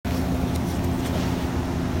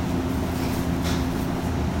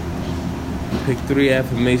Pick 3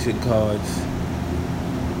 affirmation cards.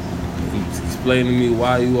 And explain to me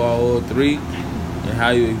why you are all 3 and how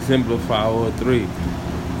you exemplify all 3.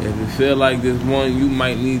 If you feel like there's one you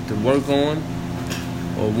might need to work on,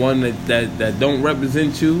 or one that don't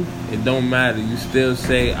represent you, it don't matter. You still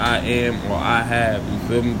say I am or I have. You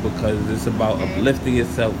feel me? Because it's about uplifting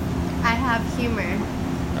yourself. I have humor.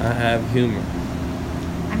 I have humor.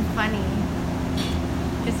 I'm funny.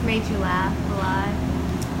 Just made you laugh a lot.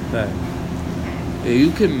 Thanks. Okay. Yeah,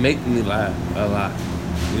 you can make me laugh a lot.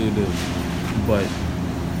 You do. But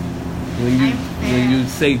when you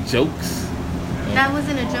say jokes, that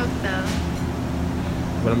wasn't a joke though.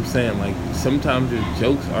 But I'm saying, like, sometimes your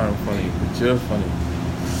jokes aren't funny, but you're funny.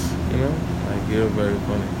 You know? Like, you're very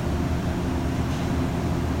funny.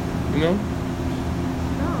 You know?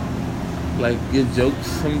 No. Like, your jokes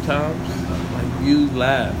sometimes, like, you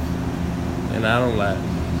laugh, and I don't laugh.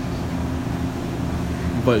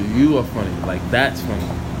 But you are funny. Like, that's funny.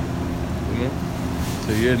 You know?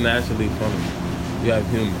 So you're naturally funny. You have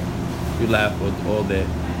humor. You laugh all day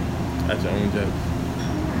at your own jokes.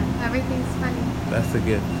 Yeah, everything's funny. That's a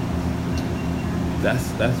gift. That's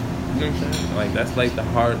you know what I'm saying? Like, that's like the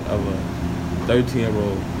heart of a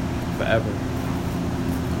 13-year-old forever.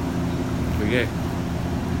 Forget.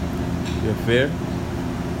 You're fair?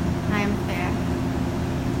 I am fair.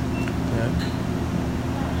 Yeah.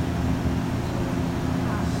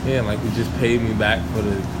 Yeah, like you just paid me back for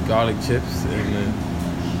the garlic chips and the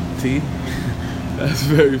tea. That's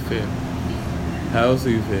very fair. How else are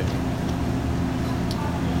you fair?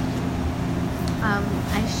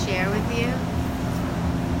 I share with you.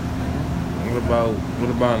 What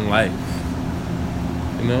about in life?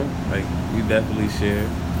 You know, like, you definitely share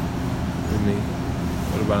with me.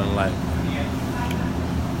 What about in life?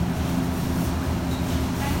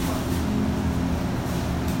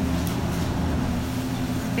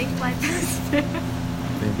 I think life is fair.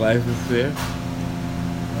 Think life is fair?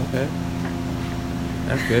 Okay.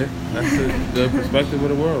 That's good. That's a good perspective of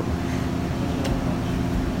the world.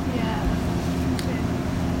 Yeah.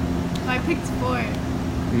 I picked 4.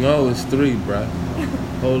 No, it's 3, bruh.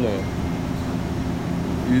 Hold on.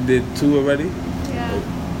 You did 2 already? Yeah.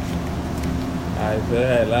 Alright, so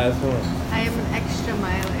that last one. I am an extra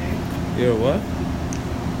miler. You're what?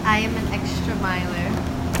 I am an extra miler.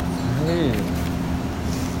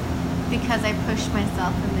 Because I push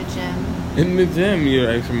myself in the gym. In the gym, you're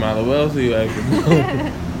an extra miler. What else are you extra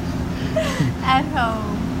miler? At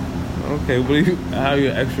home. Okay, how are you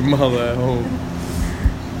an extra miler at home?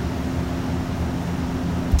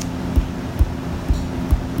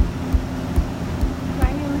 Why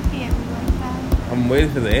are you looking at me like that? I'm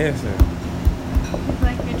waiting for the answer. It's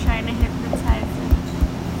like you're trying to hypnotize me.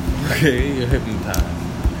 Okay, you're hypnotized.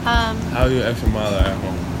 How are you an extra miler at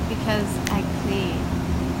home? Because I clean.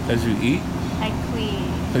 Because you eat? I clean.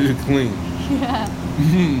 Because you clean? Yeah.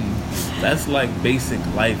 That's like basic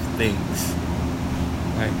life things.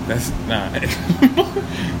 Like, that's not.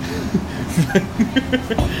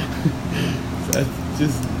 That's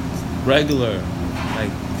just regular,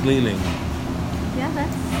 like, cleaning. Yeah,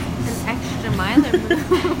 that's an extra miler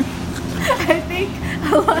move. I think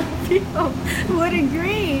a lot of people would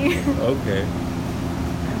agree.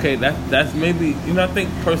 Okay, that's maybe, I think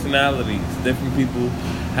personalities, different people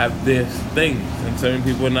have their things, and certain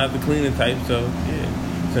people are not the cleaning type, so yeah,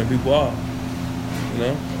 certain people are,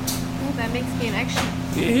 Yeah, that makes me an extra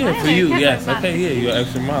yeah, for you, yes, okay, yeah, you're an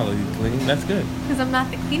extra miler, you clean, that's good. Because I'm not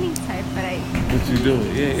the cleaning type, but I... But you do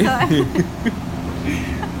it, yeah.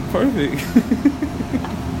 Perfect.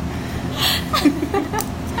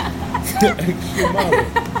 Extra miler.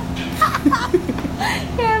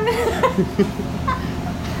 Yeah,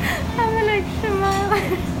 I'm an extra miler.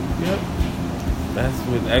 Yep. That's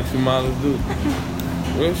what extra milers do.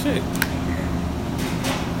 Real shit.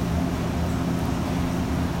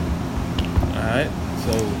 Alright,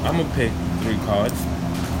 so I'm gonna pick 3 cards.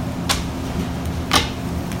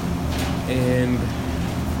 And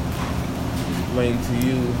explain to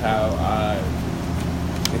you how I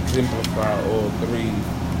exemplify all 3.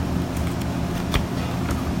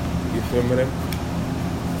 You feel me there?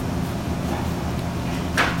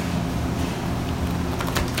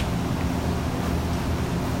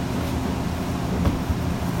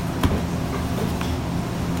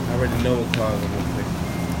 I already know what cards I'm gonna pick.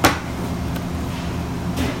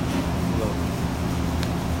 Look.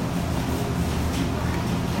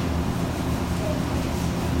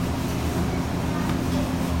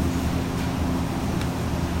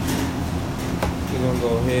 We're gonna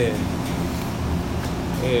go here.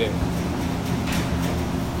 Here.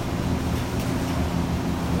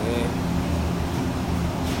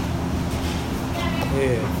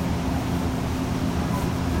 Here.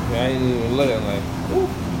 ain't even looking like, ooh,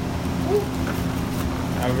 ooh.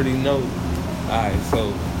 I already know. Alright,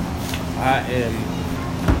 so I am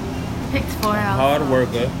Picked 4 a out. hard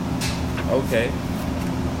worker. Okay.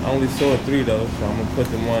 I only saw 3 though, so I'm gonna put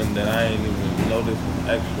the one that I ain't even noticed was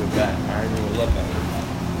extra back. I ain't even look at it.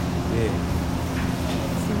 Yeah.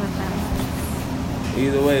 See what that was.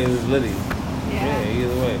 Either way, it was Liddy. Yeah.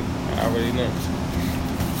 Either way. I already know.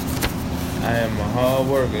 I am a hard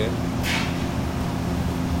worker.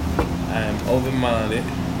 I am open-minded.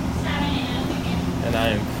 And I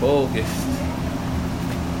am focused.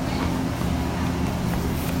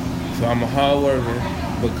 So I'm a hard worker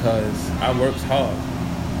because I work hard.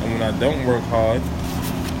 And when I don't work hard,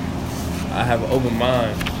 I have an open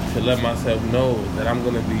mind to let myself know that I'm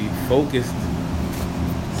going to be focused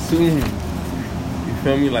soon. You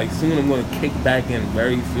feel me? Like soon I'm going to kick back in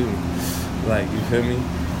very soon. Like, you feel me?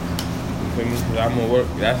 You feel me? Because I'm going to work.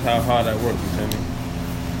 That's how hard I work, you feel me?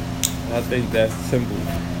 I think that's simple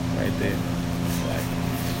right there. Like,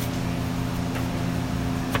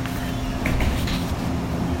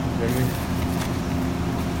 you feel me?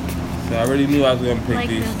 So I already knew I was going to pick Like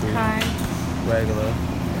these this 3. card. Regular.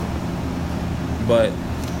 But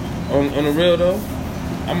on the real though,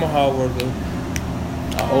 I'm a hard worker.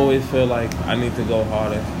 I always feel like I need to go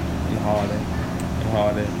harder and harder and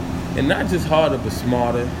harder. And not just harder, but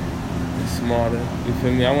smarter and smarter. You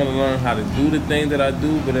feel me? I want to learn how to do the things that I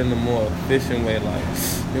do, but in a more efficient way. Like,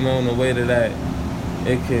 you know, in a way that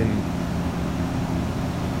it can,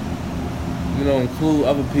 you know, include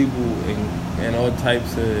other people in all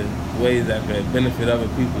types of ways that could benefit other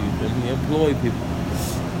people. You feel me? Employ people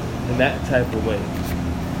in that type of way.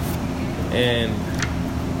 And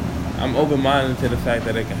I'm open-minded to the fact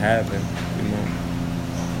that it can happen, you know,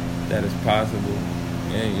 that it's possible.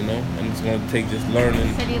 And, you know, and it's going to take just learning.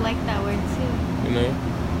 You said you like that word too. You know?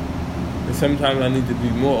 And sometimes I need to be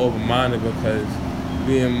more open-minded because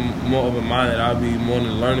being more open-minded, I'll be more in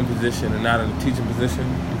a learning position and not in a teaching position.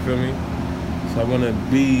 You feel me? So I want to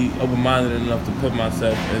be open-minded enough to put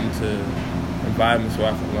myself into environments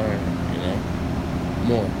where I can learn, you know,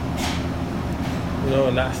 more. You know,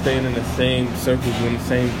 and not staying in the same circles doing the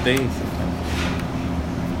same things sometimes.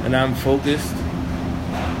 And I'm focused,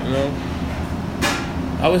 you know.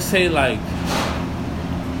 I would say, like,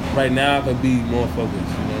 right now I could be more focused,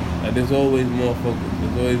 you know. Like, there's always more focus.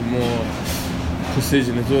 There's always more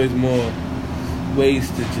precision. There's always more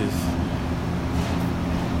ways to just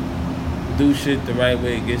do shit the right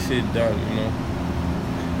way, get shit done, you know.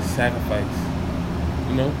 Sacrifice,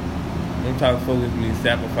 you know. Sometimes focus means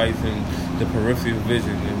sacrificing the peripheral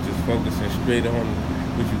vision and just focusing straight on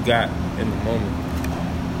what you got in the moment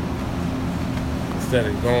instead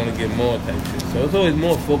of going to get more type shit. So it's always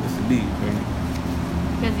more focused to be, you feel me?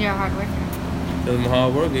 Because you're a hard worker. Because I'm a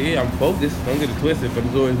hard worker, yeah, I'm focused, don't get it twisted, but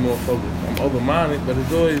it's always more focused. I'm open-minded, but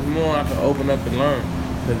it's always more I can open up and learn.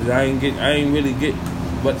 Because I ain't really get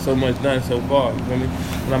but so much done so far, you feel me?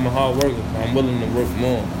 And I'm a hard worker, so I'm willing to work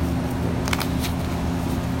more.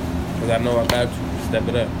 Because I know I got you, step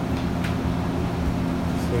it up.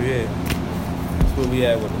 So yeah, that's where we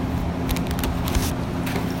at with it.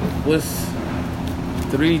 What's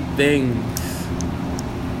 3 things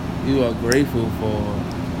you are grateful for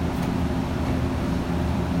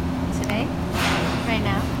Today? Right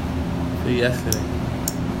now? for yesterday?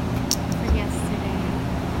 For yesterday?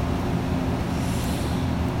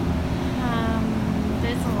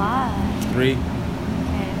 There's a lot. 3? Okay.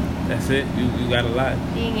 That's it? You got a lot?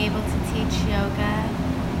 Being able to teach yoga.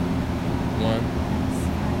 1.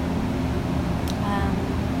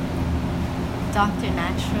 Dr.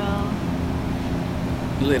 Natural.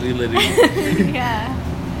 Liddy. Yeah.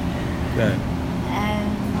 Good.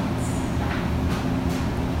 And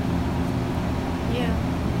you.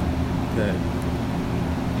 Good.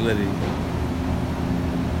 Liddy.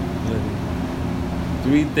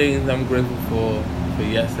 3 things I'm grateful for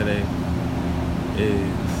yesterday is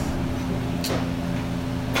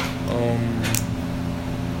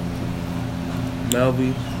Melvy,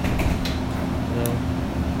 you know,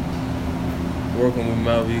 working with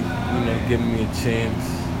Melvy, you know, giving me a chance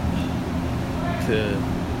to,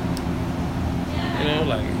 you know,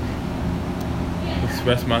 like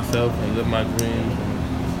express myself and live my dreams. And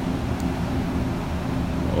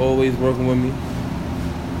always working with me.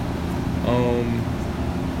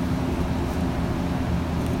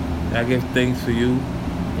 I give thanks for you.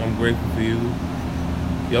 I'm grateful for you.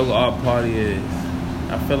 Yoga Art Party is,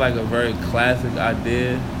 I feel like a very classic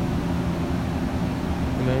idea.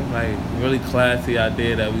 You know, like really classy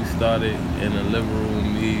idea that we started in the living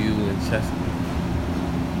room, me, you, and Chesapeake.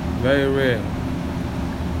 Very rare.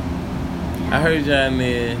 I heard y'all in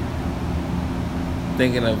there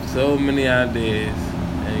thinking of so many ideas,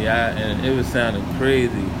 and it was sounding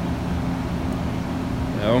crazy.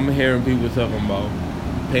 I'm hearing people talking about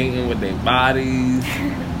painting with their bodies,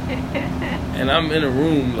 and I'm in a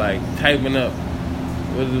room like typing up.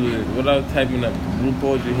 What I was typing up? The Blue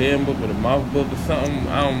Poetry Handbook or the Mouth Book or something?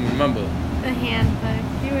 I don't remember. The handbook.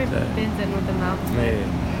 You were busy with the mouth book. Man,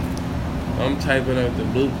 I'm typing up the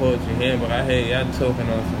Blue Poetry Handbook. I hear y'all talking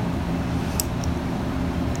on some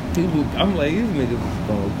people. I'm like, these niggas is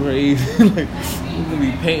going crazy. Like, you gonna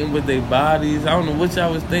be painting with their bodies. I don't know what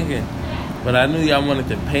y'all was thinking, but I knew y'all wanted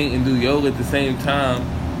to paint and do yoga at the same time.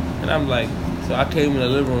 And I'm like, so I came in the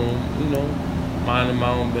living room, you know, minding my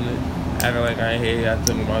own business, acting like I ain't hear y'all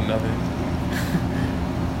talking about nothing.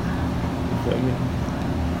 You feel me?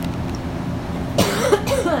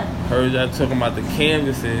 Heard y'all talking about the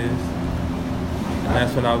canvases, and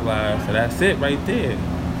that's when I was like, so that's it right there.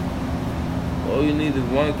 All you need is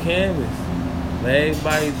one canvas. Let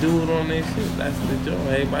everybody do it on their shit. That's the joke.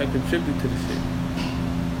 Everybody contribute to the shit.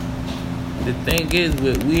 The thing is,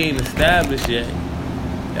 we ain't established yet.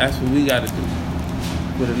 That's what we gotta do.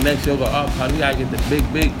 For the next yoga art party, we gotta get the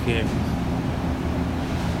big canvas.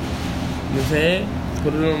 You know what I'm saying?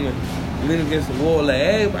 Put it on the, lean against the wall, like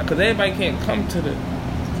everybody, cause everybody can't come to the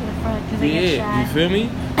front, cause they get shy. You feel me?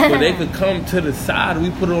 So they could come to the side.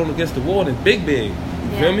 We put it on against the wall. It's big. You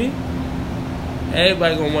feel me?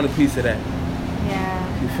 Everybody gonna want a piece of that.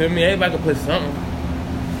 Yeah. You feel me? Everybody can put something.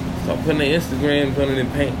 Start putting their Instagrams on it in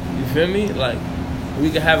paint. You feel me? Like, we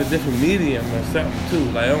could have a different medium or something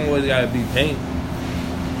too. Like, it don't always gotta be paint.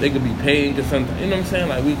 They could be paint or something. You know what I'm saying?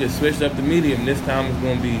 Like, we could switch up the medium. This time it's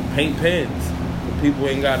gonna be paint pens. So people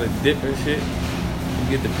ain't gotta dip and shit. You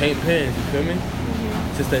get the paint pens. You feel me?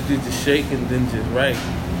 Mm-hmm. Just that you just shake and then just write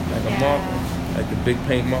like a marker, like the big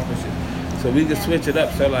paint marker shit. So we could switch it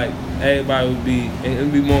up so like everybody would be, and it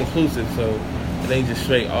would be more inclusive. So it ain't just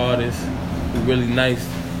straight artists who really nice,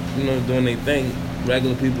 you know, doing their thing.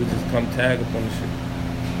 Regular people just come tag up on the shit.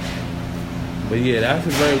 But yeah, that's a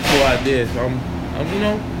very cool idea. So I'm you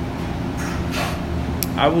know,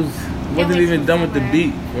 I wasn't even done with the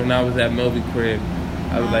beat when I was at Melvin crib.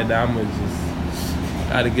 I was like, nah, I'ma just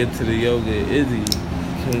gotta get to the yoga. Izzy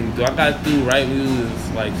came through. I got through right when we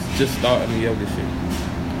was like just starting the yoga shit.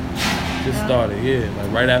 Just started, yeah.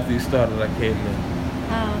 Like right after you started, I came in.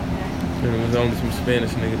 Oh, okay. And it was only some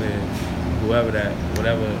Spanish nigga there.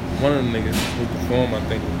 Whatever, one of the niggas who performed, I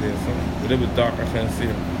think was there or something. But it was dark, I couldn't see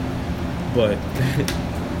him. But,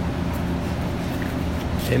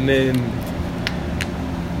 and then,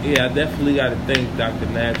 yeah, I definitely got to thank Dr.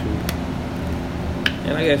 Natural.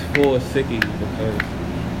 And I guess for Sicky, because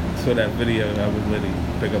I saw that video that was litty,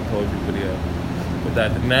 pick up poetry video. But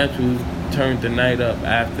Dr. Natural turned the night up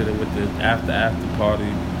after with the after party.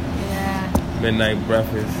 Yeah. Midnight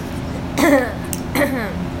breakfast.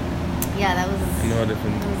 Yeah, that was. And all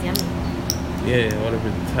different. That was yummy. Yeah, all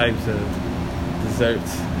different types of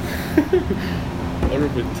desserts. All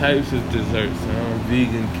different types of desserts.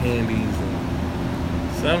 Vegan candies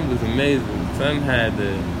and some was amazing. Some had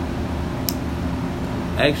the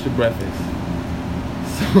extra breakfast.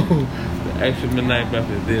 So the extra midnight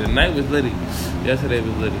breakfast. The night was litty. Yesterday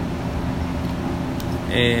was litty.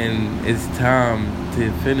 And it's time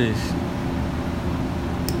to finish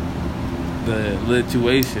the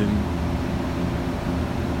lituation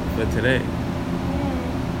for today.